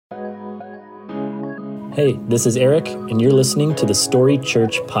Hey, this is Eric, and you're listening to the Story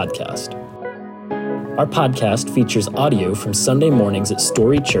Church podcast. Our podcast features audio from Sunday mornings at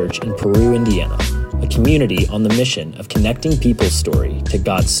Story Church in Peru, Indiana, a community on the mission of connecting people's story to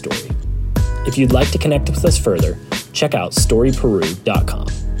God's story. If you'd like to connect with us further, check out storyperu.com.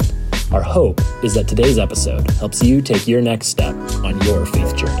 Our hope is that today's episode helps you take your next step on your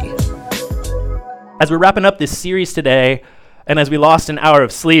faith journey. As we're wrapping up this series today, and as we lost an hour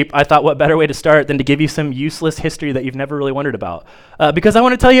of sleep, I thought what better way to start than to give you some useless history that you've never really wondered about. Because I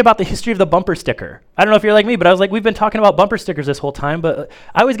want to tell you about the history of the bumper sticker. I don't know if you're like me, but I was like, we've been talking about bumper stickers this whole time, but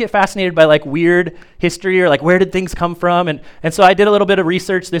I always get fascinated by like weird history or like where did things come from? And so I did a little bit of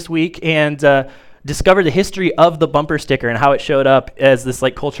research this week and discovered the history of the bumper sticker and how it showed up as this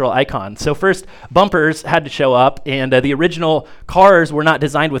like cultural icon. So first, bumpers had to show up, and the original cars were not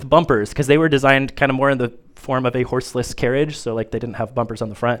designed with bumpers because they were designed kind of more in the form of a horseless carriage, so like they didn't have bumpers on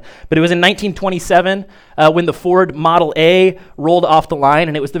the front. But it was in 1927 when the Ford Model A rolled off the line,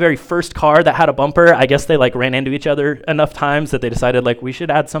 and it was the very first car that had a bumper. I guess they like ran into each other enough times that they decided like we should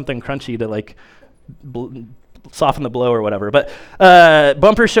add something crunchy to like soften the blow or whatever. But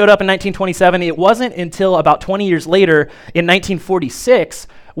bumpers showed up in 1927. It wasn't until about 20 years later in 1946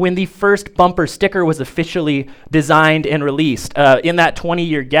 when the first bumper sticker was officially designed and released. In that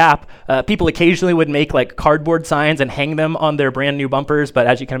 20-year gap, people occasionally would make like cardboard signs and hang them on their brand new bumpers, but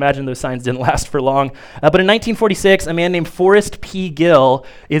as you can imagine, those signs didn't last for long. But in 1946, a man named Forrest P. Gill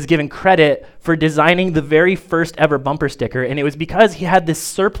is given credit for designing the very first ever bumper sticker, and it was because he had this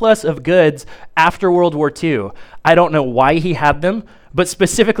surplus of goods after World War II. I don't know why he had them, but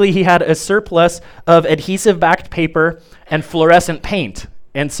specifically he had a surplus of adhesive-backed paper and fluorescent paint.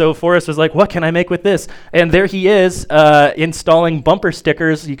 And so Forrest was like, what can I make with this? And there he is installing bumper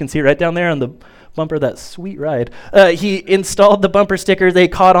stickers. You can see right down there on the bumper, that sweet ride. He installed the bumper stickers. They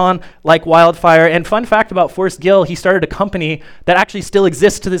caught on like wildfire. And fun fact about Forrest Gill, he started a company that actually still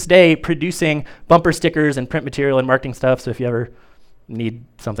exists to this day producing bumper stickers and print material and marketing stuff. So if you ever need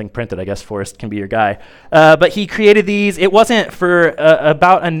something printed, I guess Forrest can be your guy. But he created these. It wasn't for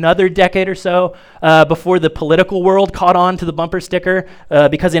about another decade or so before the political world caught on to the bumper sticker,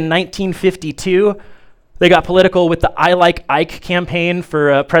 because in 1952, they got political with the I Like Ike campaign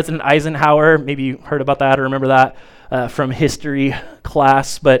for President Eisenhower. Maybe you heard about that or remember that from history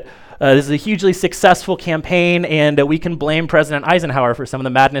class, but this is a hugely successful campaign, and we can blame President Eisenhower for some of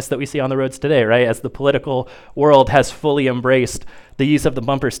the madness that we see on the roads today, right? As the political world has fully embraced the use of the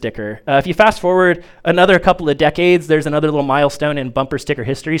bumper sticker. If you fast forward another couple of decades, there's another little milestone in bumper sticker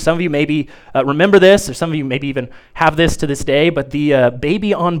history. Some of you maybe remember this, or some of you maybe even have this to this day, but the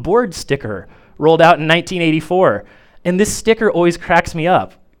Baby on Board sticker rolled out in 1984. And this sticker always cracks me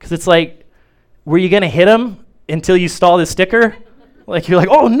up, because it's like, were you going to hit him until you saw the sticker? Like, you're like,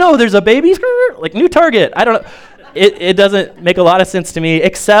 oh no, there's a baby, like new target. I don't know. It doesn't make a lot of sense to me,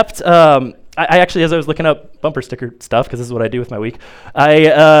 except I actually, as I was looking up bumper sticker stuff, because this is what I do with my week,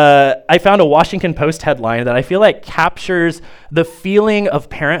 I found a Washington Post headline that I feel like captures the feeling of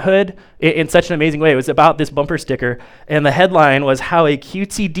parenthood in such an amazing way. It was about this bumper sticker, and the headline was how a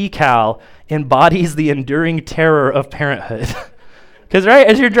cutesy decal embodies the enduring terror of parenthood. Because, right,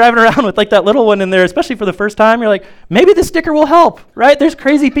 as you're driving around with like that little one in there, especially for the first time, you're like, maybe this sticker will help, right? There's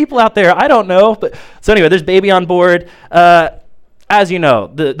crazy people out there. I don't know. But so anyway, there's Baby on Board. As you know,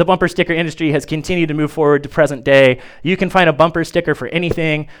 the bumper sticker industry has continued to move forward to present day. You can find a bumper sticker for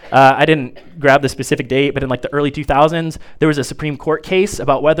anything. I didn't grab the specific date, but in like the early 2000s, there was a Supreme Court case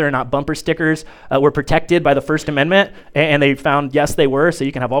about whether or not bumper stickers were protected by the First Amendment, and they found, yes, they were, so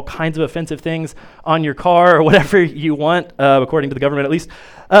you can have all kinds of offensive things on your car or whatever you want, according to the government at least.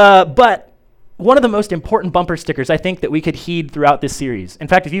 But one of the most important bumper stickers I think that we could heed throughout this series. In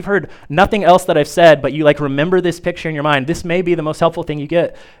fact, if you've heard nothing else that I've said, but you like remember this picture in your mind, this may be the most helpful thing you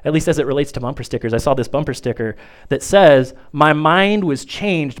get, at least as it relates to bumper stickers. I saw this bumper sticker that says, "My mind was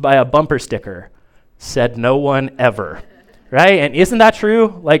changed by a bumper sticker. Said no one ever." Right? And isn't that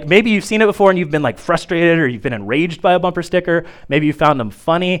true? Like maybe you've seen it before and you've been like frustrated or you've been enraged by a bumper sticker. Maybe you found them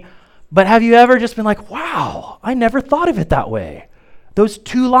funny. But have you ever just been like, wow, I never thought of it that way? Those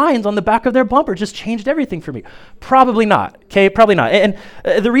two lines on the back of their bumper just changed everything for me. Probably not, okay? Probably not. And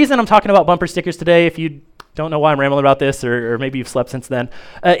the reason I'm talking about bumper stickers today, if you don't know why I'm rambling about this, or maybe you've slept since then,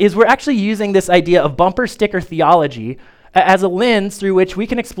 is we're actually using this idea of bumper sticker theology as a lens through which we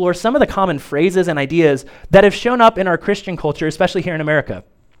can explore some of the common phrases and ideas that have shown up in our Christian culture, especially here in America.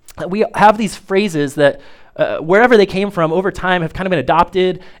 We have these phrases that wherever they came from over time have kind of been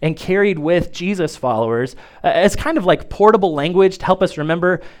adopted and carried with Jesus followers as kind of like portable language to help us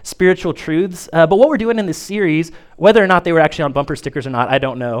remember spiritual truths. But what we're doing in this series, whether or not they were actually on bumper stickers or not, I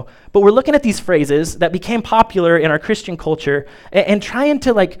don't know. But we're looking at these phrases that became popular in our Christian culture and trying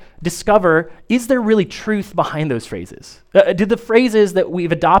to like discover, is there really truth behind those phrases? Do the phrases that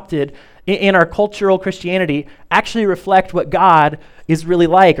we've adopted in our cultural Christianity actually reflect what God is really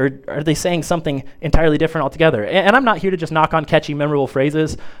like, or are they saying something entirely different altogether? And I'm not here to just knock on catchy, memorable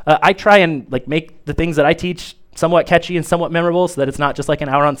phrases. I try and like make the things that I teach somewhat catchy and somewhat memorable so that it's not just like an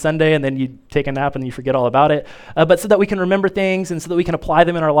hour on Sunday and then you take a nap and you forget all about it, but so that we can remember things and so that we can apply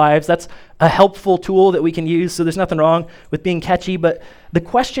them in our lives. That's a helpful tool that we can use, so there's nothing wrong with being catchy. But the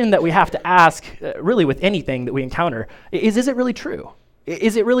question that we have to ask, really with anything that we encounter, is it really true?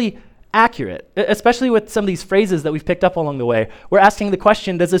 Is it really accurate? Especially with some of these phrases that we've picked up along the way. We're asking the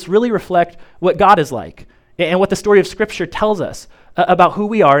question, does this really reflect what God is like and what the story of Scripture tells us about who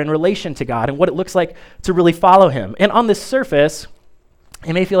we are in relation to God and what it looks like to really follow him? And on the surface,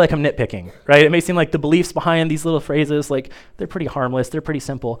 it may feel like I'm nitpicking, right? It may seem like the beliefs behind these little phrases, like they're pretty harmless, they're pretty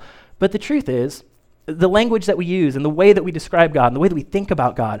simple. But the truth is, the language that we use and the way that we describe God and the way that we think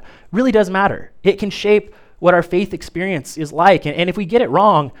about God really does matter. It can shape what our faith experience is like. And if we get it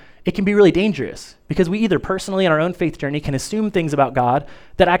wrong, it can be really dangerous, because we either personally in our own faith journey can assume things about God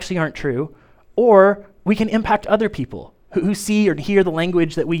that actually aren't true, or we can impact other people who see or hear the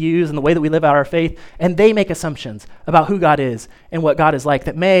language that we use and the way that we live out our faith, and they make assumptions about who God is and what God is like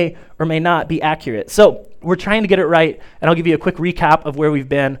that may or may not be accurate. So we're trying to get it right, and I'll give you a quick recap of where we've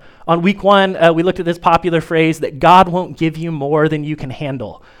been. On week 1, we looked at this popular phrase that God won't give you more than you can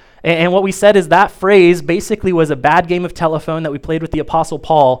handle. And what we said is that phrase basically was a bad game of telephone that we played with the Apostle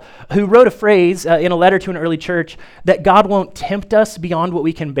Paul, who wrote a phrase in a letter to an early church that God won't tempt us beyond what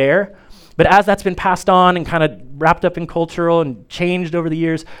we can bear. But as that's been passed on and kind of wrapped up in cultural and changed over the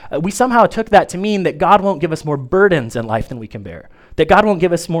years, we somehow took that to mean that God won't give us more burdens in life than we can bear, that God won't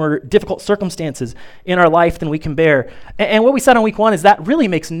give us more difficult circumstances in our life than we can bear. And what we said on week 1 is that really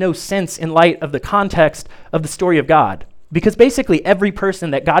makes no sense in light of the context of the story of God. Because basically every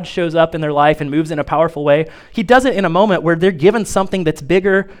person that God shows up in their life and moves in a powerful way, he does it in a moment where they're given something that's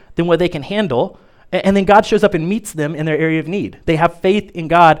bigger than what they can handle, and then God shows up and meets them in their area of need. They have faith in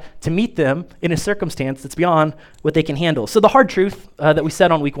God to meet them in a circumstance that's beyond what they can handle. So the hard truth that we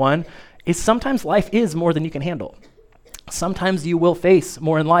said on week 1 is sometimes life is more than you can handle. Sometimes you will face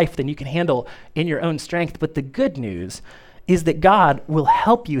more in life than you can handle in your own strength, but the good news is that God will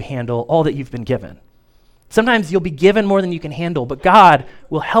help you handle all that you've been given. Sometimes you'll be given more than you can handle, but God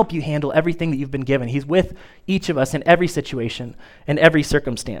will help you handle everything that you've been given. He's with each of us in every situation and every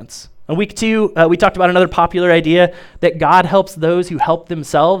circumstance. On week 2, we talked about another popular idea that God helps those who help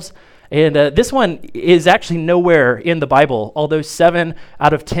themselves. And this one is actually nowhere in the Bible, although 7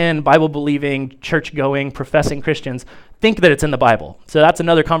 out of 10 Bible-believing, church-going, professing Christians think that it's in the Bible. So that's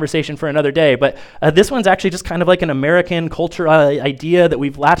another conversation for another day. But this one's actually just kind of like an American cultural idea that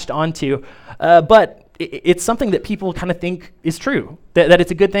we've latched onto. But it's something that people kind of think is true, that it's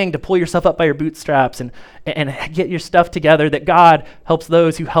a good thing to pull yourself up by your bootstraps and get your stuff together, that God helps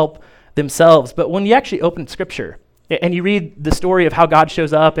those who help themselves. But when you actually open Scripture and you read the story of how God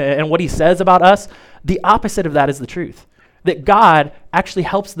shows up and what he says about us, the opposite of that is the truth, that God actually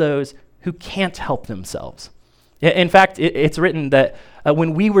helps those who can't help themselves. In fact, it's written that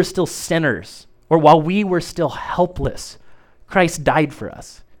when we were still sinners, or while we were still helpless, Christ died for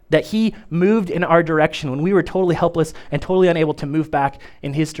us. That he moved in our direction when we were totally helpless and totally unable to move back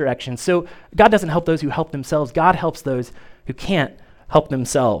in his direction. So God doesn't help those who help themselves. God helps those who can't help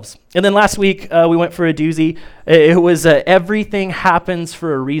themselves. And then last week, we went for a doozy. It was everything happens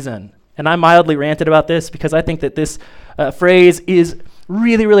for a reason. And I mildly ranted about this because I think that this phrase is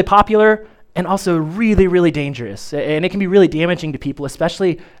really, really popular and also really, really dangerous. And it can be really damaging to people,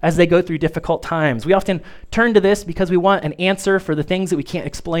 especially as they go through difficult times. We often turn to this because we want an answer for the things that we can't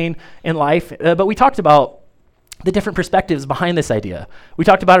explain in life. But we talked about the different perspectives behind this idea. We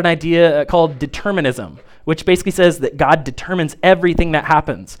talked about an idea called determinism, which basically says that God determines everything that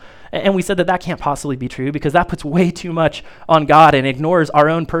happens. And we said that that can't possibly be true because that puts way too much on God and ignores our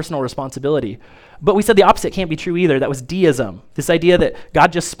own personal responsibility. But we said the opposite can't be true either. That was deism, this idea that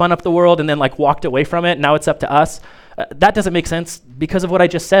God just spun up the world and then walked away from it. Now it's up to us. That doesn't make sense because of what I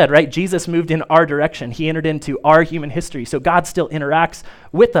just said, right? Jesus moved in our direction. He entered into our human history. So God still interacts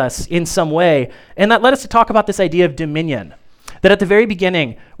with us in some way. And that led us to talk about this idea of dominion. That at the very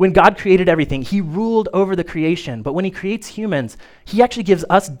beginning, when God created everything, he ruled over the creation. But when he creates humans, he actually gives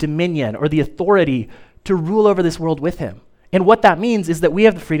us dominion, or the authority to rule over this world with him. And what that means is that we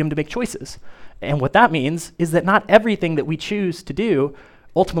have the freedom to make choices. And what that means is that not everything that we choose to do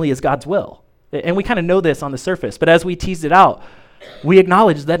ultimately is God's will. And we kind of know this on the surface, but as we teased it out, we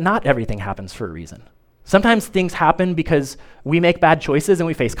acknowledge that not everything happens for a reason. Sometimes things happen because we make bad choices and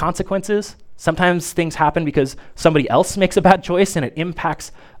we face consequences. Sometimes things happen because somebody else makes a bad choice and it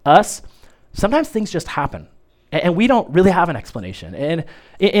impacts us. Sometimes things just happen and we don't really have an explanation. And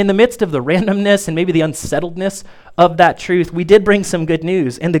in the midst of the randomness and maybe the unsettledness of that truth, we did bring some good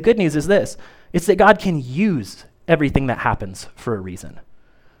news. And the good news is this: it's that God can use everything that happens for a reason.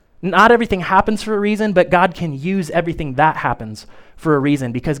 Not everything happens for a reason, but God can use everything that happens for a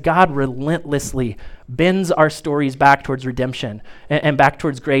reason, because God relentlessly bends our stories back towards redemption and back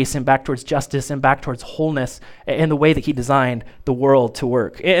towards grace and back towards justice and back towards wholeness and the way that he designed the world to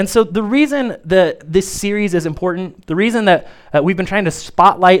work. And so the reason that this series is important, the reason that we've been trying to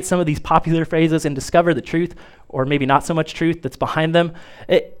spotlight some of these popular phrases and discover the truth, or maybe not so much truth that's behind them,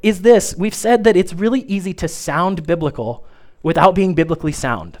 is this: we've said that it's really easy to sound biblical without being biblically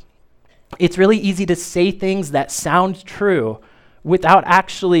sound. It's really easy to say things that sound true without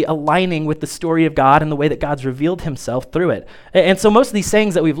actually aligning with the story of God and the way that God's revealed himself through it. And so most of these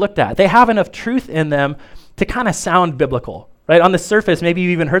sayings that we've looked at, they have enough truth in them to kind of sound biblical, right? On the surface, maybe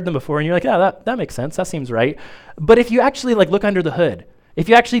you've even heard them before and you're like, yeah, that makes sense, that seems right. But if you actually look under the hood, if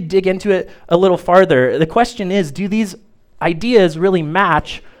you actually dig into it a little farther, the question is, do these ideas really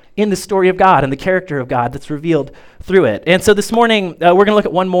match in the story of God and the character of God that's revealed through it? And so this morning, we're going to look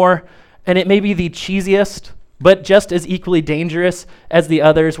at one more. And it may be the cheesiest, but just as equally dangerous as the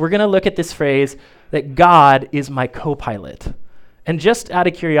others. We're going to look at this phrase that God is my co-pilot. And just out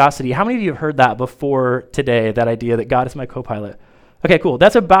of curiosity, how many of you have heard that before today, that idea that God is my co-pilot? Okay, cool.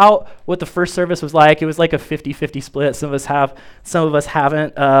 That's about what the first service was like. It was like a 50-50 split. Some of us have, some of us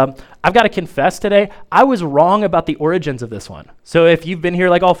haven't. I've got to confess today, I was wrong about the origins of this one. So if you've been here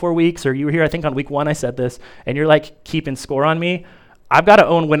like all 4 weeks, or you were here, I think on week 1 I said this, and you're like keeping score on me, I've got to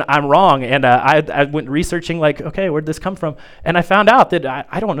own when I'm wrong. And I went researching like, okay, where'd this come from? And I found out that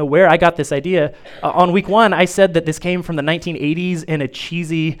I don't know where I got this idea. On week 1, I said that this came from the 1980s in a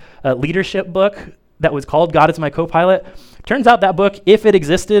cheesy leadership book that was called God is My Co-Pilot. Turns out that book, if it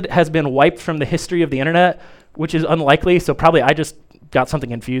existed, has been wiped from the history of the internet, which is unlikely. So probably I just got something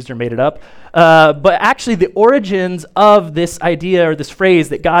confused or made it up. But actually the origins of this idea or this phrase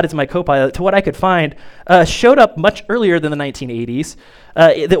that God is my co-pilot, to what I could find, showed up much earlier than the 1980s.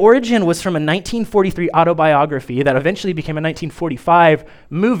 The origin was from a 1943 autobiography that eventually became a 1945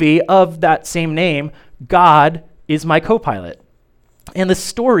 movie of that same name, God is My Co-Pilot. And the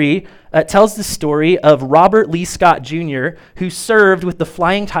story tells the story of Robert Lee Scott Jr., who served with the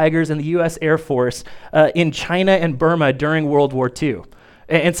Flying Tigers in the U.S. Air Force in China and Burma during World War II.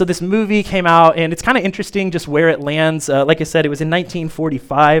 And so this movie came out, and it's kind of interesting just where it lands. Like I said, it was in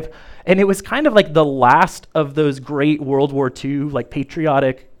 1945, and it was kind of like the last of those great World War II, like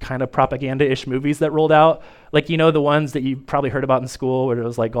patriotic kind of propaganda-ish movies that rolled out. Like, you know, the ones that you probably heard about in school where it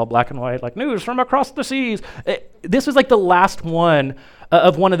was like all black and white, like news from across the seas. This was like the last one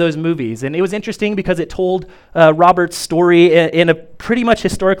of one of those movies. And it was interesting because it told Robert's story in a pretty much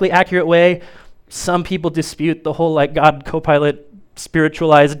historically accurate way. Some people dispute the whole like God co-pilot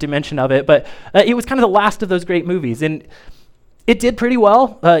spiritualized dimension of it, but it was kind of the last of those great movies. And it did pretty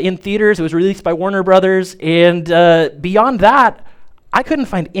well in theaters. It was released by Warner Brothers. And beyond that, I couldn't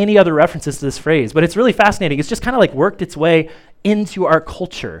find any other references to this phrase, but it's really fascinating. It's just kind of like worked its way into our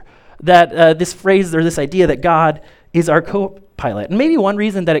culture, that this phrase or this idea that God is our co-pilot. And maybe one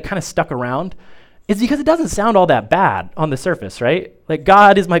reason that it kind of stuck around is because it doesn't sound all that bad on the surface, right? Like,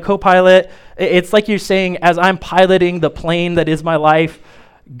 God is my co-pilot. It's like you're saying, as I'm piloting the plane that is my life,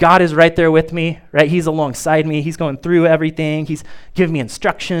 God is right there with me, right? He's alongside me. He's going through everything. He's giving me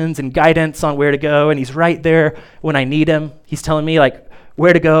instructions and guidance on where to go, and he's right there when I need him. He's telling me like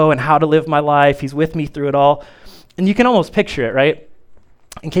where to go and how to live my life. He's with me through it all. And you can almost picture it, right?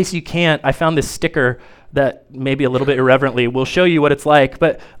 In case you can't, I found this sticker that maybe a little bit irreverently will show you what it's like.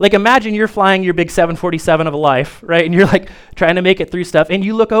 But like, imagine you're flying your big 747 of a life, right? And you're like trying to make it through stuff, and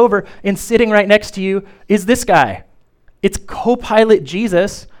you look over, and sitting right next to you is this guy. It's co-pilot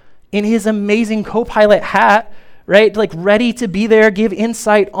Jesus in his amazing co-pilot hat, right? Like ready to be there, give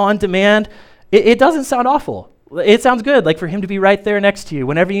insight on demand. It doesn't sound awful. It sounds good, like for him to be right there next to you.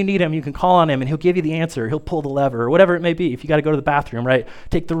 Whenever you need him, you can call on him and he'll give you the answer. He'll pull the lever or whatever it may be. If you got to go to the bathroom, right?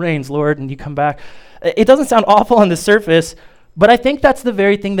 Take the reins, Lord, and you come back. It doesn't sound awful on the surface, but I think that's the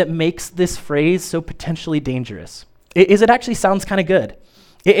very thing that makes this phrase so potentially dangerous. It actually sounds kind of good.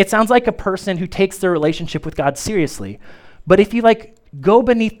 It sounds like a person who takes their relationship with God seriously. But if you like go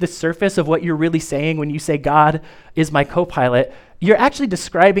beneath the surface of what you're really saying when you say God is my co-pilot, you're actually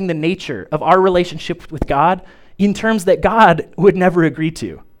describing the nature of our relationship with God in terms that God would never agree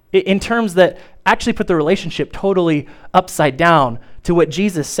to, in terms that actually put the relationship totally upside down to what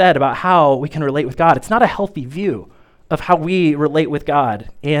Jesus said about how we can relate with God. It's not a healthy view of how we relate with God.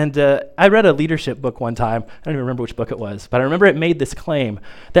 And I read a leadership book one time. I don't even remember which book it was, but I remember it made this claim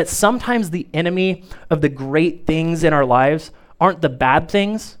that sometimes the enemy of the great things in our lives aren't the bad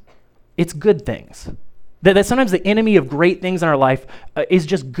things, it's good things. That sometimes the enemy of great things in our life is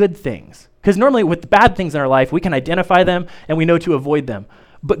just good things. Because normally with the bad things in our life, we can identify them and we know to avoid them.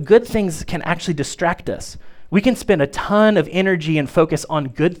 But good things can actually distract us. We can spend a ton of energy and focus on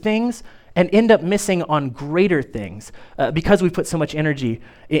good things and end up missing on greater things because we put so much energy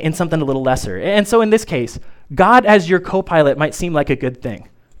in something a little lesser. And so in this case, God as your co-pilot might seem like a good thing.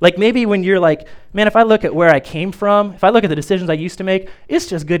 Like maybe when you're like, man, if I look at where I came from, if I look at the decisions I used to make, it's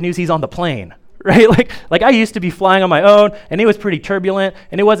just good news he's on the plane, right? Like I used to be flying on my own and it was pretty turbulent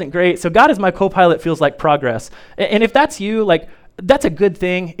and it wasn't great. So God as my co-pilot feels like progress. And if that's you, like that's a good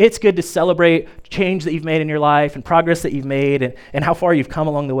thing. It's good to celebrate change that you've made in your life and progress that you've made and how far you've come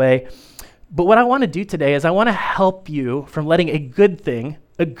along the way. But what I want to do today is I want to help you from letting a good thing,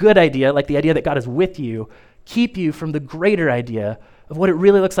 a good idea, like the idea that God is with you, keep you from the greater idea of what it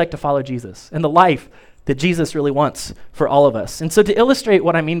really looks like to follow Jesus and the life that Jesus really wants for all of us. And so to illustrate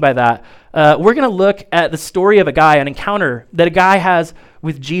what I mean by that, we're going to look at the story of a guy, an encounter that a guy has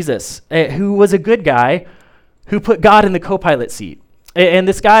with Jesus, who was a good guy who put God in the co-pilot seat. And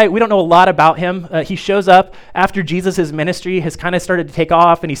this guy, we don't know a lot about him. He shows up after Jesus' ministry has kind of started to take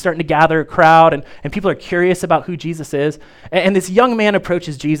off, and he's starting to gather a crowd, and people are curious about who Jesus is. And this young man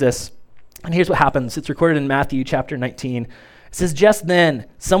approaches Jesus, and here's what happens. It's recorded in Matthew chapter 19. It says, just then,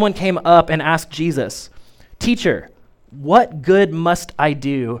 someone came up and asked Jesus, "Teacher, what good must I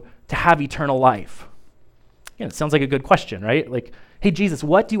do to have eternal life?" Yeah, it sounds like a good question, right? Like, hey, Jesus,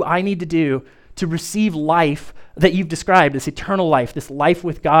 what do I need to do to receive life that you've described, this eternal life, this life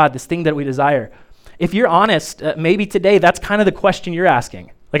with God, this thing that we desire? If you're honest, maybe today that's kind of the question you're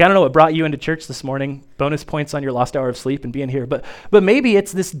asking. Like, I don't know what brought you into church this morning, bonus points on your lost hour of sleep and being here, but maybe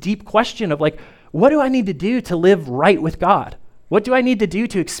it's this deep question of like, what do I need to do to live right with God? What do I need to do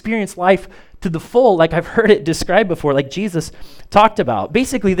to experience life to the full, like I've heard it described before, like Jesus talked about?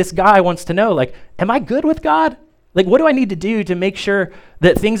 Basically, this guy wants to know, like, am I good with God? Like, what do I need to do to make sure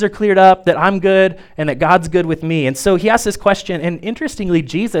that things are cleared up, that I'm good, and that God's good with me? And so he asks this question, and interestingly,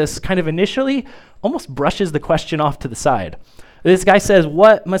 Jesus kind of initially almost brushes the question off to the side. This guy says,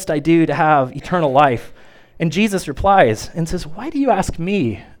 what must I do to have eternal life? And Jesus replies and says, why do you ask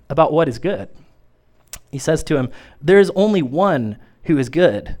me about what is good? He says to him, there is only one who is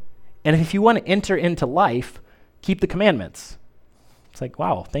good. And if you want to enter into life, keep the commandments. It's like,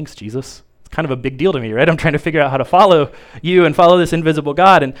 wow, thanks, Jesus. It's kind of a big deal to me, right? I'm trying to figure out how to follow you and follow this invisible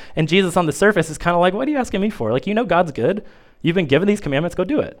God. And Jesus on the surface is kind of like, what are you asking me for? Like, you know God's good. You've been given these commandments, go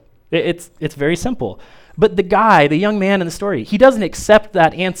do it. It's very simple. But the guy, the young man in the story, he doesn't accept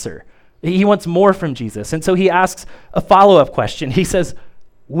that answer. He wants more from Jesus. And so he asks a follow-up question. He says,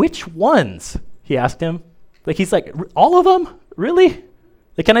 which ones? He asked him. Like, he's like, all of them? Really?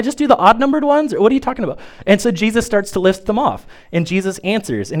 Like, can I just do the odd numbered ones? Or what are you talking about? And so Jesus starts to list them off. And Jesus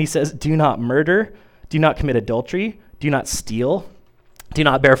answers, and he says, do not murder, do not commit adultery, do not steal, do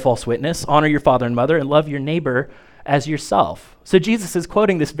not bear false witness, honor your father and mother, and love your neighbor as yourself. So Jesus is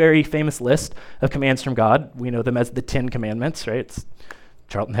quoting this very famous list of commands from God. We know them as the 10 Commandments, right?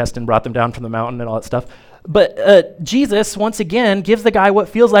 Charlton Heston brought them down from the mountain and all that stuff. But Jesus, once again, gives the guy what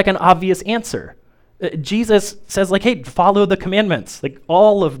feels like an obvious answer. Jesus says, like, hey, follow the commandments, like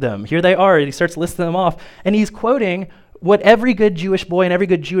all of them. Here they are. And he starts listing them off. And he's quoting what every good Jewish boy and every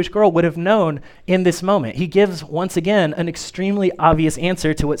good Jewish girl would have known in this moment. He gives, once again, an extremely obvious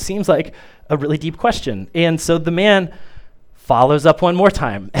answer to what seems like a really deep question. And so the man follows up one more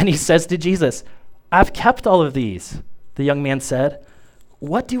time. And he says to Jesus, I've kept all of these. The young man said,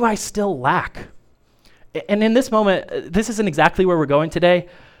 what do I still lack? And in this moment, this isn't exactly where we're going today,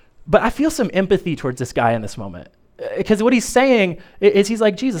 but I feel some empathy towards this guy in this moment. Because what he's saying is he's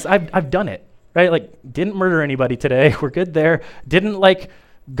like, Jesus, I've done it, right? Like, didn't murder anybody today. We're good there. Didn't, like,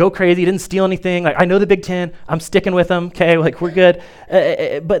 go crazy. Didn't steal anything. Like, I know the Big 10. I'm sticking with them. Okay, like, we're good.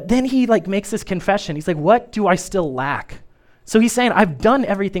 But then he, like, makes this confession. He's like, what do I still lack? So he's saying, I've done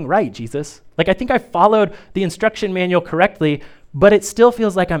everything right, Jesus. Like, I think I followed the instruction manual correctly, but it still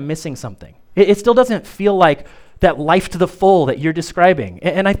feels like I'm missing something. It still doesn't feel like that life to the full that you're describing.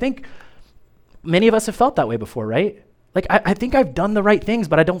 And I think many of us have felt that way before, right? Like, I think I've done the right things,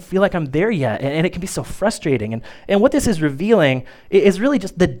 but I don't feel like I'm there yet. And it can be so frustrating. And what this is revealing is really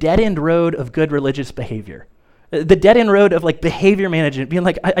just the dead-end road of good religious behavior. The dead-end road of like behavior management, being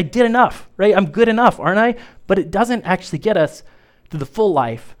like, I did enough, right? I'm good enough, aren't I? But it doesn't actually get us to the full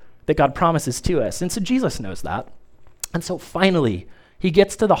life that God promises to us. And so Jesus knows that. And so finally, he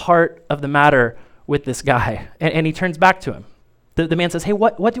gets to the heart of the matter with this guy, and he turns back to him. The man says, hey,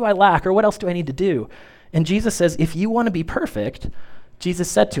 what do I lack, or what else do I need to do? And Jesus says, if you want to be perfect,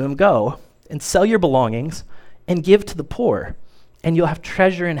 Jesus said to him, go and sell your belongings and give to the poor, and you'll have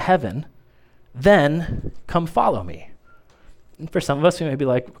treasure in heaven. Then come follow me. And for some of us, we may be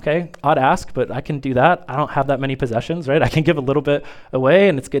like, okay, odd ask, but I can do that. I don't have that many possessions, right? I can give a little bit away,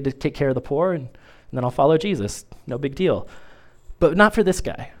 and it's good to take care of the poor, and then I'll follow Jesus. No big deal. But not for this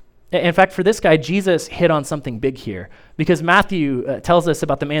guy. In fact, for this guy, Jesus hit on something big here, because Matthew tells us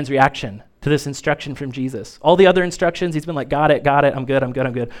about the man's reaction to this instruction from Jesus. All the other instructions, he's been like, got it, I'm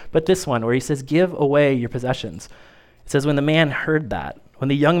good. But this one, where he says, give away your possessions. It says, when the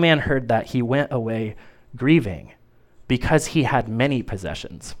young man heard that, he went away grieving because he had many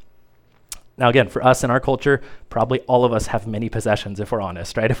possessions. Now again, for us in our culture, probably all of us have many possessions if we're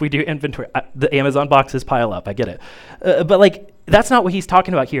honest, right? If we do inventory, the Amazon boxes pile up, I get it. But like, that's not what he's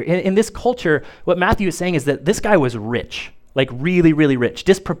talking about here. In this culture, what Matthew is saying is that this guy was rich, like really, really rich,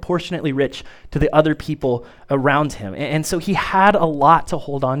 disproportionately rich to the other people around him. And so he had a lot to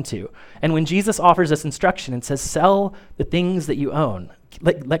hold on to. And when Jesus offers this instruction and says, sell the things that you own,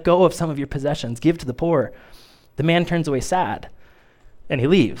 let go of some of your possessions, give to the poor, the man turns away sad and he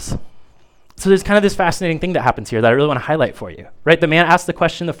leaves. So there's kind of this fascinating thing that happens here that I really want to highlight for you, right? The man asked the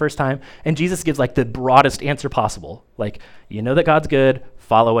question the first time, and Jesus gives like the broadest answer possible. Like, you know that God's good,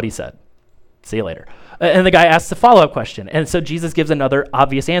 follow what he said. See you later. And the guy asks the follow-up question. And so Jesus gives another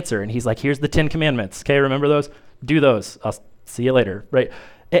obvious answer. And he's like, here's the 10 commandments. Okay, remember those? Do those. I'll see you later, right?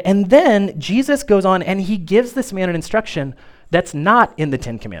 And then Jesus goes on and he gives this man an instruction that's not in the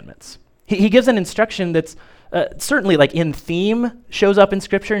 10 commandments. He gives an instruction that's certainly like in theme, shows up in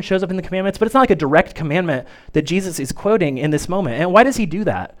scripture and shows up in the commandments, but it's not like a direct commandment that Jesus is quoting in this moment. And why does he do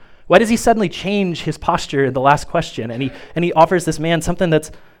that? Why does he suddenly change his posture in the last question? And he offers this man something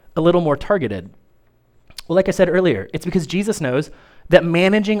that's a little more targeted. Well, like I said earlier, it's because Jesus knows that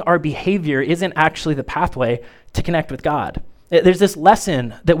managing our behavior isn't actually the pathway to connect with God. There's this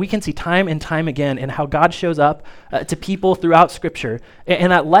lesson that we can see time and time again in how God shows up to people throughout Scripture.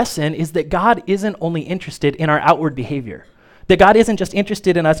 And that lesson is that God isn't only interested in our outward behavior. That God isn't just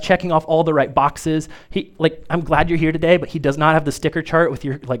interested in us checking off all the right boxes. I'm glad you're here today, but he does not have the sticker chart with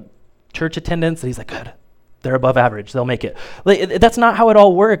your church attendance. And he's like, good, they're above average, they'll make it. That's not how it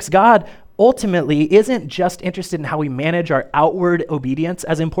all works. God ultimately isn't just interested in how we manage our outward obedience,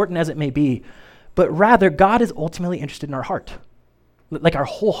 as important as it may be, but rather God is ultimately interested in our heart, like our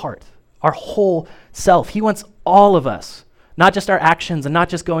whole heart, our whole self. He wants all of us, not just our actions and not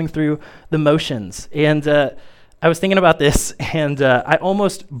just going through the motions. And I was thinking about this, and I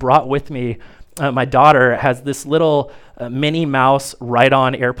almost brought with me, my daughter has this little Minnie Mouse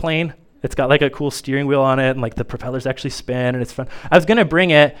ride-on airplane. It's got like a cool steering wheel on it, and like the propellers actually spin, and it's fun. I was gonna bring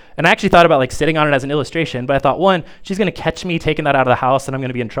it, and I actually thought about like sitting on it as an illustration, but I thought, one, she's gonna catch me taking that out of the house, and I'm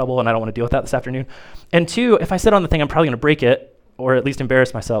gonna be in trouble, and I don't wanna deal with that this afternoon. And two, if I sit on the thing, I'm probably gonna break it, or at least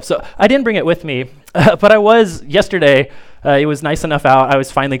embarrass myself. So I didn't bring it with me, but I was yesterday. It was nice enough out. I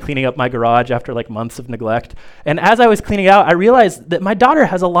was finally cleaning up my garage after like months of neglect. And as I was cleaning out, I realized that my daughter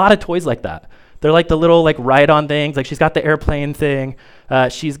has a lot of toys like that. They're like the little like ride-on things. Like she's got the airplane thing.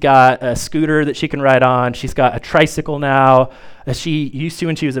 She's got a scooter that she can ride on. She's got a tricycle now. She used to,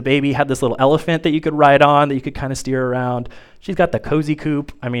 when she was a baby, had this little elephant that you could ride on that you could kind of steer around. She's got the cozy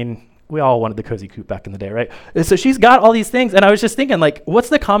coupe. I mean, we all wanted the cozy coupe back in the day, right? So she's got all these things. And I was just thinking, like, what's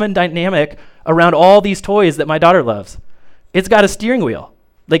the common dynamic around all these toys that my daughter loves? It's got a steering wheel.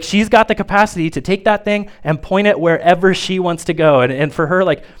 Like she's got the capacity to take that thing and point it wherever she wants to go. And for her,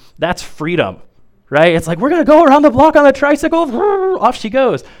 like, that's freedom. Right? It's like, we're going to go around the block on the tricycle. Off she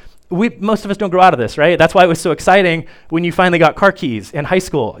goes. Most of us don't grow out of this, right? That's why it was so exciting when you finally got car keys in high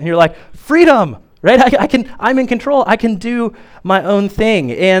school. And you're like, freedom, right? I'm in control. I can do my own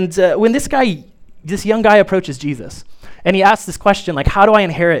thing. And when this young guy approaches Jesus, and he asks this question, like, how do I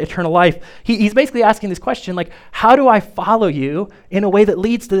inherit eternal life? He's basically asking this question, like, how do I follow you in a way that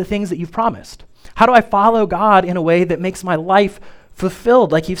leads to the things that you've promised? How do I follow God in a way that makes my life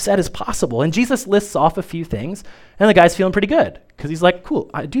fulfilled like you've said is possible? And Jesus lists off a few things, and the guy's feeling pretty good because he's like, cool,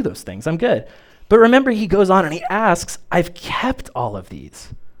 I do those things, I'm good. But remember, he goes on and he asks, I've kept all of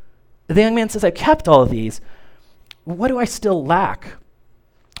these. The young man says, I've kept all of these. What do I still lack?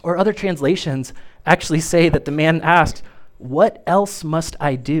 Or other translations actually say that the man asked, "What else must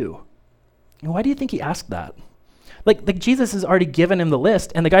I do?" And why do you think he asked that? Like Jesus has already given him the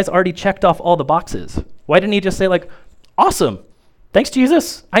list, and the guy's already checked off all the boxes. Why didn't he just say like, "Awesome, thanks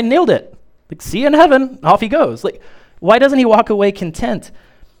Jesus, I nailed it. Like, see you in heaven." Off he goes. Like, why doesn't he walk away content?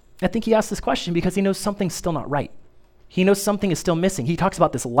 I think he asked this question because he knows something's still not right. He knows something is still missing. He talks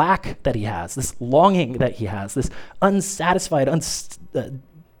about this lack that he has, this longing that he has, this unsatisfied,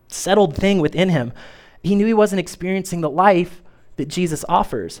 settled thing within him. He knew he wasn't experiencing the life that Jesus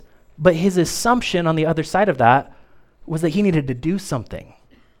offers, but his assumption on the other side of that was that he needed to do something.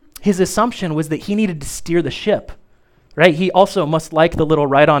 His assumption was that he needed to steer the ship, right? He also must like the little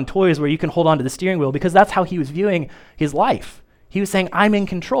ride-on toys where you can hold on to the steering wheel, because that's how he was viewing his life. He was saying, I'm in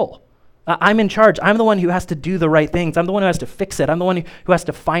control. I'm in charge. I'm the one who has to do the right things. I'm the one who has to fix it. I'm the one who has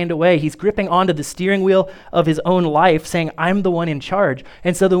to find a way. He's gripping onto the steering wheel of his own life, saying, I'm the one in charge.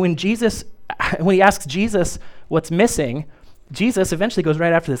 And so that when he asks Jesus what's missing, Jesus eventually goes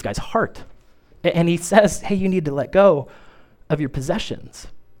right after this guy's heart. And he says, hey, you need to let go of your possessions.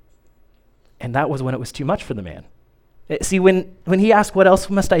 And that was when it was too much for the man. See, when he asked, what else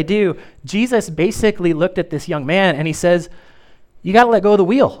must I do? Jesus basically looked at this young man and he says, you got to let go of the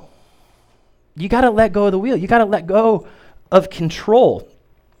wheel. You got to let go of the wheel. You got to let go of control.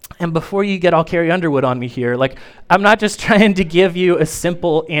 And before you get all Carrie Underwood on me here, like, I'm not just trying to give you a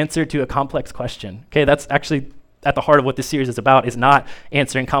simple answer to a complex question. Okay, that's actually at the heart of what this series is about, is not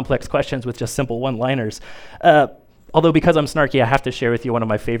answering complex questions with just simple one-liners. Although because I'm snarky, I have to share with you one of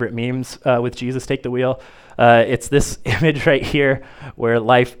my favorite memes with Jesus Take the Wheel. It's this image right here where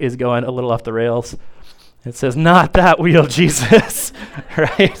life is going a little off the rails. It says, not that wheel, Jesus,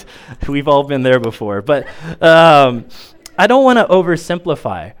 right? We've all been there before. But I don't want to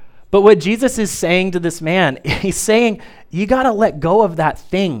oversimplify. But what Jesus is saying to this man, he's saying, you got to let go of that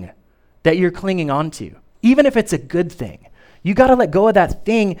thing that you're clinging on to, even if it's a good thing. You got to let go of that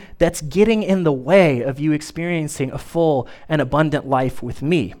thing that's getting in the way of you experiencing a full and abundant life with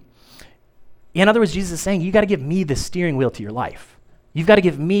me. In other words, Jesus is saying, you got to give me the steering wheel to your life. You've got to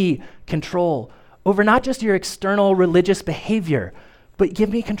give me control over not just your external religious behavior, but give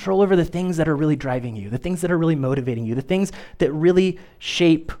me control over the things that are really driving you, the things that are really motivating you, the things that really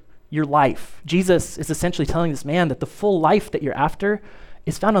shape your life. Jesus is essentially telling this man that the full life that you're after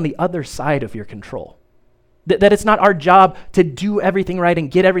is found on the other side of your control. That it's not our job to do everything right and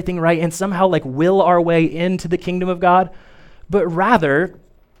get everything right and somehow like will our way into the kingdom of God, but rather,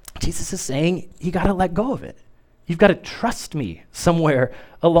 Jesus is saying, you got to let go of it. You've got to trust me somewhere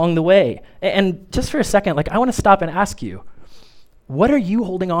along the way. And just for a second, like, I want to stop and ask you, what are you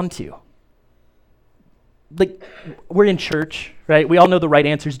holding on to? Like, we're in church, right? We all know the right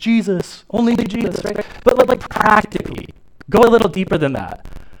answer is Jesus, only Jesus, right? But like practically, go a little deeper than that.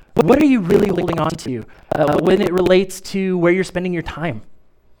 What are you really holding on to when it relates to where you're spending your time?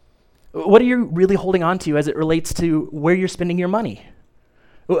 What are you really holding on to as it relates to where you're spending your money?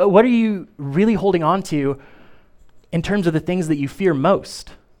 What are you really holding on to in terms of the things that you fear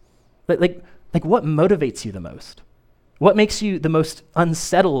most? Like what motivates you the most? What makes you the most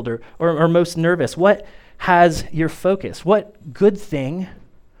unsettled or most nervous? What has your focus? What good thing,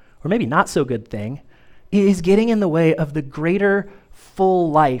 or maybe not so good thing, is getting in the way of the greater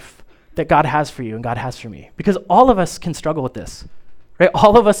full life that God has for you and God has for me? Because all of us can struggle with this, right?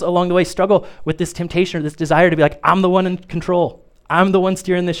 All of us along the way struggle with this temptation or this desire to be like, I'm the one in control. I'm the one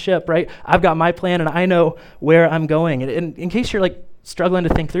steering this ship, right? I've got my plan and I know where I'm going. And in case you're like struggling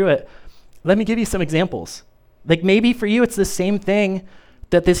to think through it, let me give you some examples. Like maybe for you, it's the same thing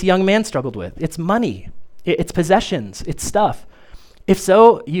that this young man struggled with. It's money, it's possessions, it's stuff. If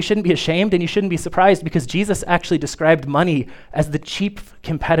so, you shouldn't be ashamed and you shouldn't be surprised, because Jesus actually described money as the chief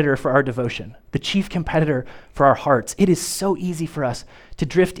competitor for our devotion, the chief competitor for our hearts. It is so easy for us to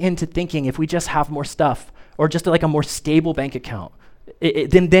drift into thinking if we just have more stuff or just like a more stable bank account,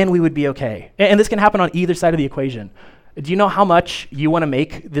 then we would be okay. And this can happen on either side of the equation. Do you know how much you want to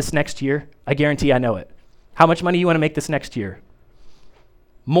make this next year? I guarantee I know it. How much money you want to make this next year?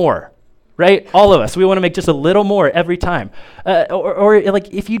 More, right? All of us, we want to make just a little more every time. Or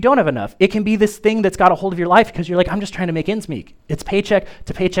like if you don't have enough, it can be this thing that's got a hold of your life because you're like, I'm just trying to make ends meet. It's paycheck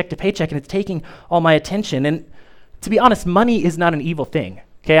to paycheck to paycheck, and it's taking all my attention. And to be honest, money is not an evil thing.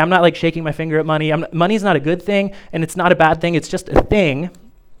 Okay, I'm not like shaking my finger at money. Money's not a good thing, and it's not a bad thing. It's just a thing.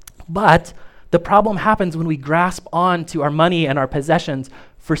 But The problem happens when we grasp on to our money and our possessions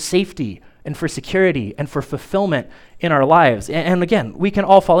for safety and for security and for fulfillment in our lives. And again, we can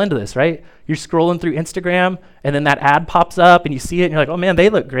all fall into this, right? You're scrolling through Instagram and then that ad pops up and you see it and you're like, oh man, they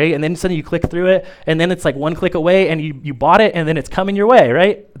look great. And then suddenly you click through it and then it's like one click away and you bought it and then it's coming your way,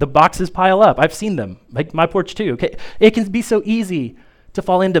 right? The boxes pile up. I've seen them, like my porch too. Okay, it can be so easy to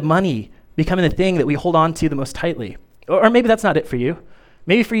fall into money becoming the thing that we hold on to the most tightly. Or maybe that's not it for you.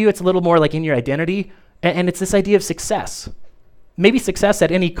 Maybe for you it's a little more like in your identity and it's this idea of success. Maybe success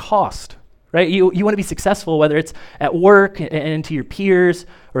at any cost. Right? You want to be successful, whether it's at work and to your peers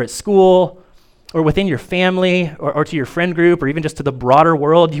or at school or within your family or to your friend group or even just to the broader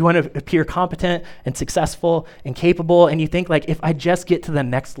world. You want to appear competent and successful and capable. And you think like, if I just get to the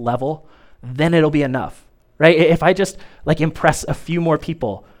next level, then it'll be enough, right? If I just like impress a few more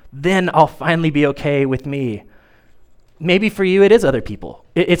people, then I'll finally be okay with me. Maybe for you, it is other people.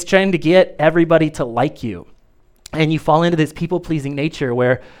 It's trying to get everybody to like you. And you fall into this people-pleasing nature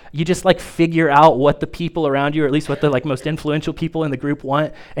where you just like figure out what the people around you, or at least what the like most influential people in the group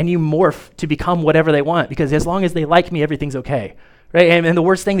want, and you morph to become whatever they want because as long as they like me, everything's okay, right? And the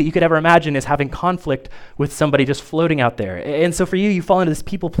worst thing that you could ever imagine is having conflict with somebody just floating out there. And so for you, you fall into this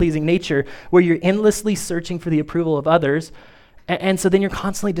people-pleasing nature where you're endlessly searching for the approval of others, and so then you're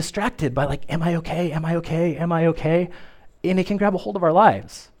constantly distracted by like, am I okay? Am I okay? Am I okay? And it can grab a hold of our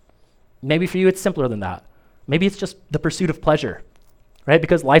lives. Maybe for you, it's simpler than that. Maybe it's just the pursuit of pleasure, right?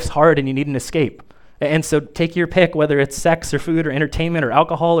 Because life's hard and you need an escape. And so take your pick, whether it's sex or food or entertainment or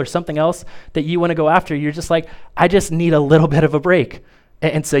alcohol or something else that you want to go after. You're just like, I just need a little bit of a break.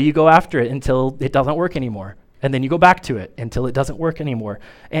 And so you go after it until it doesn't work anymore. And then you go back to it until it doesn't work anymore.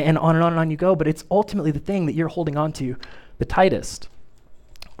 And on and on and on you go. But it's ultimately the thing that you're holding on to the tightest.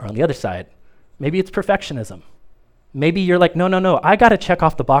 Or on the other side, maybe it's perfectionism. Maybe you're like, no, I got to check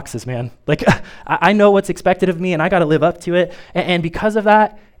off the boxes, man. Like, I know what's expected of me and I got to live up to it. And because of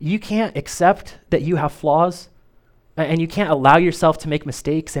that, you can't accept that you have flaws and you can't allow yourself to make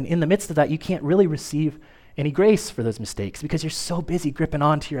mistakes. And in the midst of that, you can't really receive any grace for those mistakes because you're so busy gripping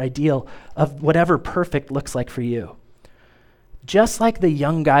on to your ideal of whatever perfect looks like for you. Just like the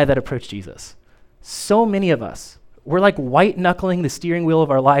young guy that approached Jesus, so many of us, we're like white knuckling the steering wheel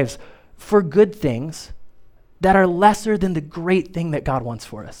of our lives for good things that are lesser than the great thing that God wants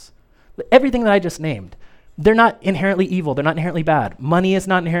for us. Everything that I just named, they're not inherently evil. They're not inherently bad. Money is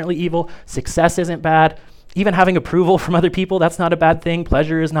not inherently evil. Success isn't bad. Even having approval from other people, that's not a bad thing.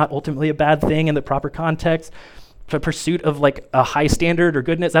 Pleasure is not ultimately a bad thing in the proper context. The pursuit of like a high standard or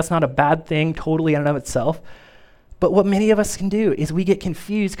goodness, that's not a bad thing totally in and of itself. But what many of us can do is we get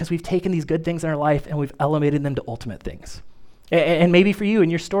confused because we've taken these good things in our life and we've elevated them to ultimate things. And maybe for you in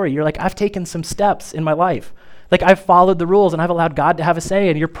your story, you're like, I've taken some steps in my life. Like I've followed the rules and I've allowed God to have a say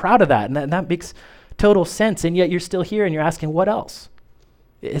and you're proud of that. And that makes total sense. And yet you're still here and you're asking, what else?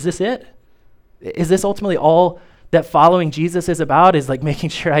 Is this it? Is this ultimately all that following Jesus is about, is like making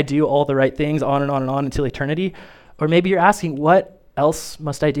sure I do all the right things on and on and on until eternity? Or maybe you're asking, what else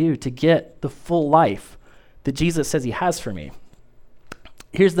must I do to get the full life that Jesus says he has for me?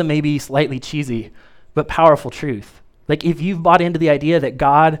 Here's the maybe slightly cheesy but powerful truth. Like if you've bought into the idea that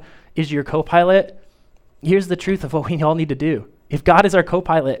God is your co-pilot, here's the truth of what we all need to do. If God is our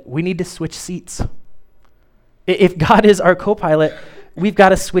co-pilot, we need to switch seats. If God is our co-pilot, we've got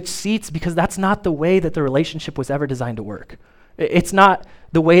to switch seats because that's not the way that the relationship was ever designed to work. It's not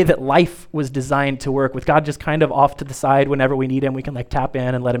the way that life was designed to work, with God just kind of off to the side whenever we need him. We can like tap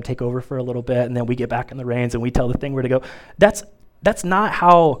in and let him take over for a little bit, and then we get back in the reins and we tell the thing where to go. That's not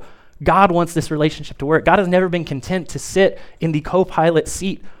how God wants this relationship to work. God has never been content to sit in the co-pilot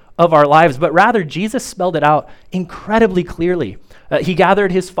seat of our lives, but rather Jesus spelled it out incredibly clearly. He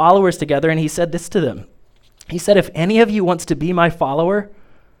gathered his followers together and he said this to them. He said, if any of you wants to be my follower,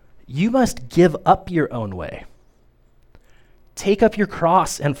 you must give up your own way. Take up your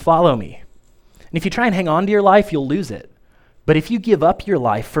cross and follow me. And if you try and hang on to your life, you'll lose it. But if you give up your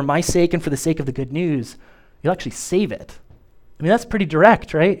life for my sake and for the sake of the good news, you'll actually save it. I mean, that's pretty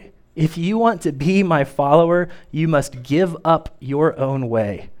direct, right? If you want to be my follower, you must give up your own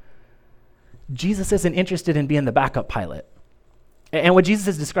way. Jesus isn't interested in being the backup pilot. And what Jesus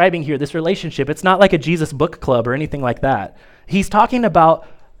is describing here, this relationship, it's not like a Jesus book club or anything like that. He's talking about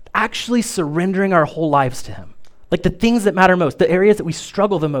actually surrendering our whole lives to him. Like the things that matter most, the areas that we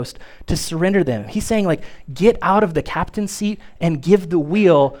struggle the most, to surrender them. He's saying like, get out of the captain's seat and give the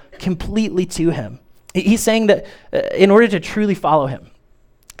wheel completely to him. He's saying that in order to truly follow him,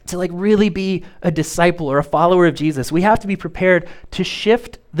 to like really be a disciple or a follower of Jesus, we have to be prepared to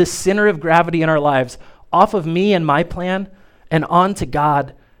shift the center of gravity in our lives off of me and my plan and on to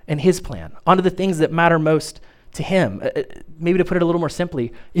God and his plan, onto the things that matter most to him. Maybe to put it a little more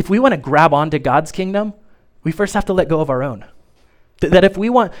simply, if we want to grab onto God's kingdom, we first have to let go of our own. That if we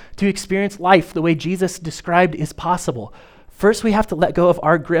want to experience life the way Jesus described is possible, first we have to let go of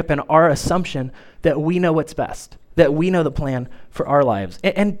our grip and our assumption that we know what's best, that we know the plan for our lives.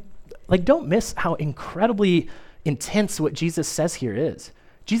 And don't miss how incredibly intense what Jesus says here is.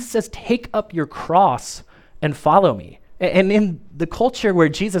 Jesus says, take up your cross and follow me. And in the culture where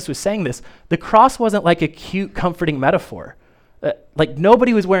Jesus was saying this, the cross wasn't like a cute, comforting metaphor.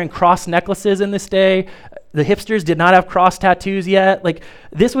 Nobody was wearing cross necklaces in this day. The hipsters did not have cross tattoos yet.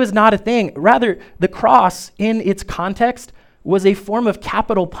 This was not a thing. Rather, the cross in its context was a form of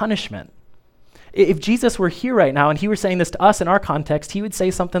capital punishment. If Jesus were here right now and he were saying this to us in our context, he would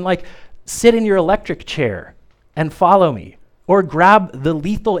say something like, sit in your electric chair and follow me, or grab the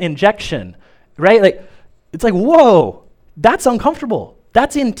lethal injection, right? It's like, whoa, that's uncomfortable.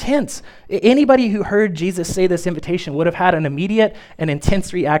 That's intense. Anybody who heard Jesus say this invitation would have had an immediate and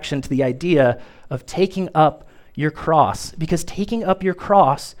intense reaction to the idea of taking up your cross, because taking up your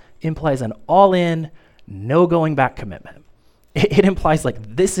cross implies an all-in, no going back commitment. It implies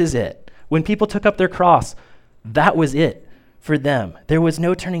this is it. When people took up their cross, that was it for them. There was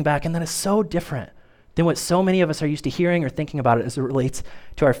no turning back, and that is so different than what so many of us are used to hearing or thinking about it as it relates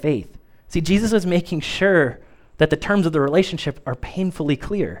to our faith. See, Jesus is making sure that the terms of the relationship are painfully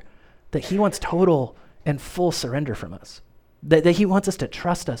clear, that he wants total and full surrender from us, that he wants us to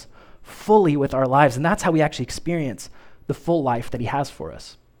trust us fully with our lives, and that's how we actually experience the full life that he has for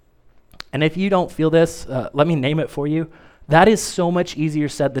us. And if you don't feel this, let me name it for you. That is so much easier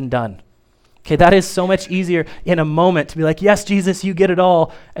said than done. Okay, that is so much easier in a moment to be like, yes, Jesus, you get it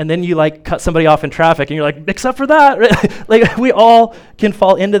all. And then you cut somebody off in traffic and you're like, except for that. We all can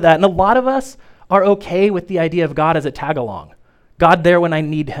fall into that. And a lot of us are okay with the idea of God as a tag along. God there when I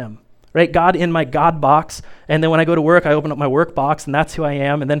need him, right? God in my God box. And then when I go to work, I open up my work box and that's who I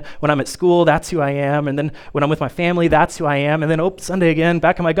am. And then when I'm at school, that's who I am. And then when I'm with my family, that's who I am. And then, Sunday again,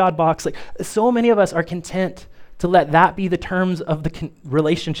 back in my God box. So many of us are content to let that be the terms of the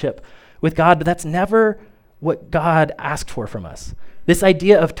relationship with God, but that's never what God asked for from us. This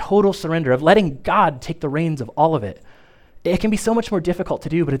idea of total surrender, of letting God take the reins of all of it, it can be so much more difficult to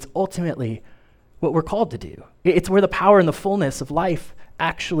do, but it's ultimately what we're called to do. It's where the power and the fullness of life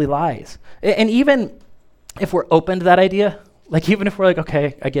actually lies. And even if we're open to that idea, even if we're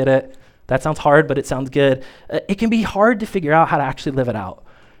okay, I get it, that sounds hard, but it sounds good, it can be hard to figure out how to actually live it out.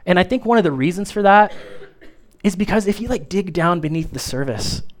 And I think one of the reasons for that is because if you dig down beneath the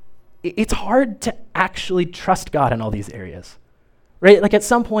surface, it's hard to actually trust God in all these areas, right? At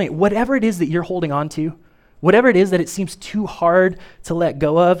some point, whatever it is that you're holding on to, whatever it is that it seems too hard to let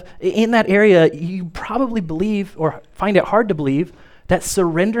go of, in that area, you probably believe or find it hard to believe that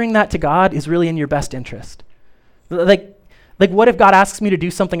surrendering that to God is really in your best interest. What if God asks me to do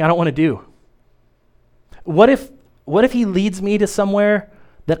something I don't want to do? What if he leads me to somewhere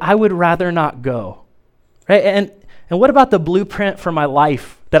that I would rather not go, right? And what about the blueprint for my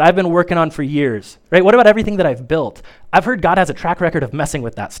life that I've been working on for years, right? What about everything that I've built? I've heard God has a track record of messing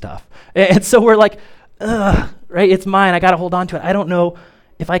with that stuff. And so we're like, ugh, right? It's mine. I got to hold on to it. I don't know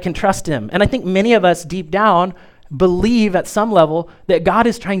if I can trust him. And I think many of us deep down believe at some level that God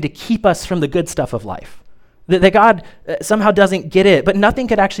is trying to keep us from the good stuff of life, that God somehow doesn't get it, but nothing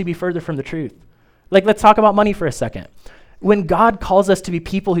could actually be further from the truth. Let's talk about money for a second. When God calls us to be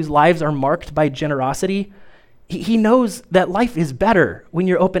people whose lives are marked by generosity, he knows that life is better when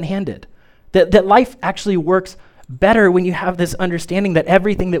you're open-handed, that life actually works better when you have this understanding that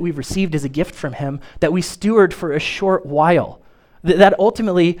everything that we've received is a gift from him, that we steward for a short while, that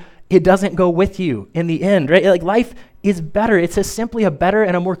ultimately it doesn't go with you in the end, right? Life is better. It's simply a better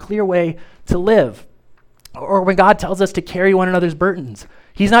and a more clear way to live. Or when God tells us to carry one another's burdens,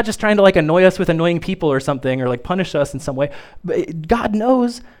 he's not just trying to annoy us with annoying people or something, or punish us in some way, but God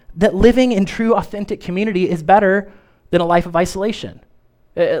knows that living in true, authentic community is better than a life of isolation.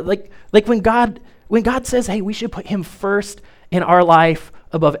 When God says, hey, we should put him first in our life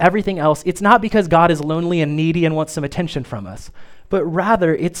above everything else, it's not because God is lonely and needy and wants some attention from us, but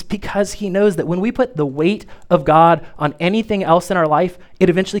rather it's because he knows that when we put the weight of God on anything else in our life, it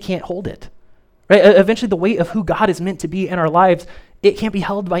eventually can't hold it. Right? Eventually the weight of who God is meant to be in our lives, it can't be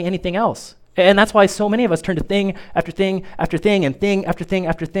held by anything else. And that's why so many of us turn to thing after thing after thing and thing after thing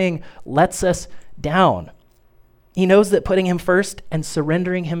after thing lets us down. He knows that putting him first and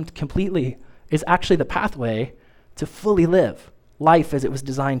surrendering him completely is actually the pathway to fully live life as it was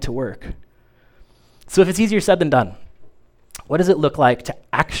designed to work. So if it's easier said than done, what does it look like to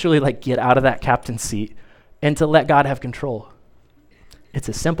actually get out of that captain's seat and to let God have control? It's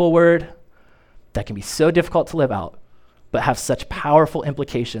a simple word that can be so difficult to live out, but have such powerful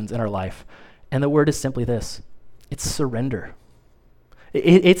implications in our life. And the word is simply this: it's surrender.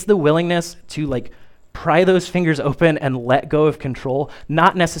 It's the willingness to like pry those fingers open and let go of control,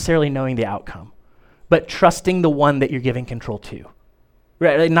 not necessarily knowing the outcome, but trusting the one that you're giving control to.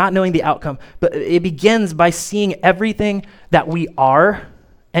 Right? Like not knowing the outcome, but it begins by seeing everything that we are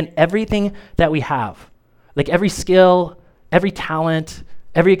and everything that we have. Like every skill, every talent,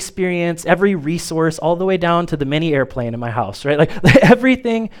 every experience, every resource, all the way down to the mini airplane in my house, right? Like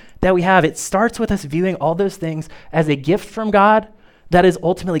everything that we have, it starts with us viewing all those things as a gift from God that is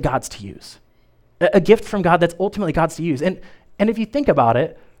ultimately God's to use. A gift from God that's ultimately God's to use. And if you think about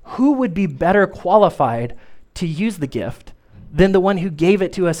it, who would be better qualified to use the gift than the one who gave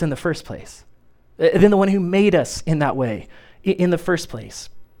it to us in the first place, than the one who made us in that way in the first place?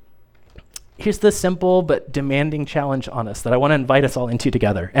 Here's the simple but demanding challenge on us that I want to invite us all into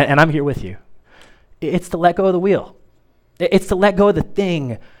together, and I'm here with you. It's to let go of the wheel. It's to let go of the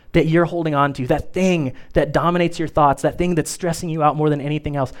thing that you're holding on to, that thing that dominates your thoughts, that thing that's stressing you out more than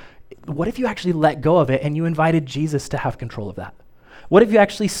anything else. What if you actually let go of it and you invited Jesus to have control of that? What if you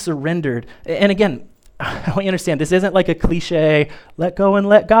actually surrendered? And again, I want you to understand, this isn't like a cliche, let go and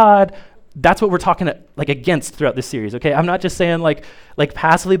let God. That's what we're talking like against throughout this series, okay? I'm not just saying like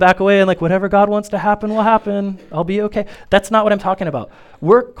passively back away and like whatever God wants to happen will happen. I'll be okay. That's not what I'm talking about.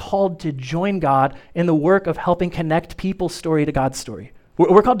 We're called to join God in the work of helping connect people's story to God's story.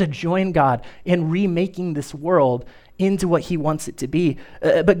 We're called to join God in remaking this world into what he wants it to be.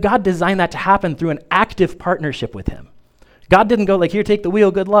 But God designed that to happen through an active partnership with him. God didn't go like, here, take the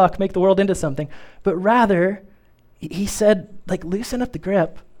wheel, good luck, make the world into something. But rather, he said, like, loosen up the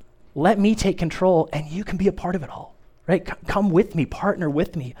grip, let me take control, and you can be a part of it all, right? Come with me, partner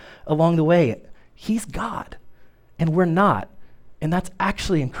with me along the way. He's God, and we're not. And that's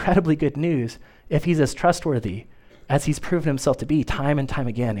actually incredibly good news if he's as trustworthy as he's proven himself to be time and time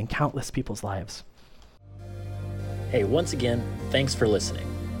again in countless people's lives. Hey, once again, thanks for listening.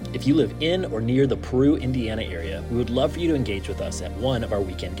 If you live in or near the Peru, Indiana area, we would love for you to engage with us at one of our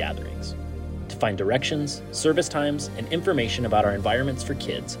weekend gatherings. To find directions, service times, and information about our environments for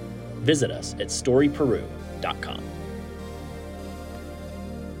kids, visit us at storyperu.com.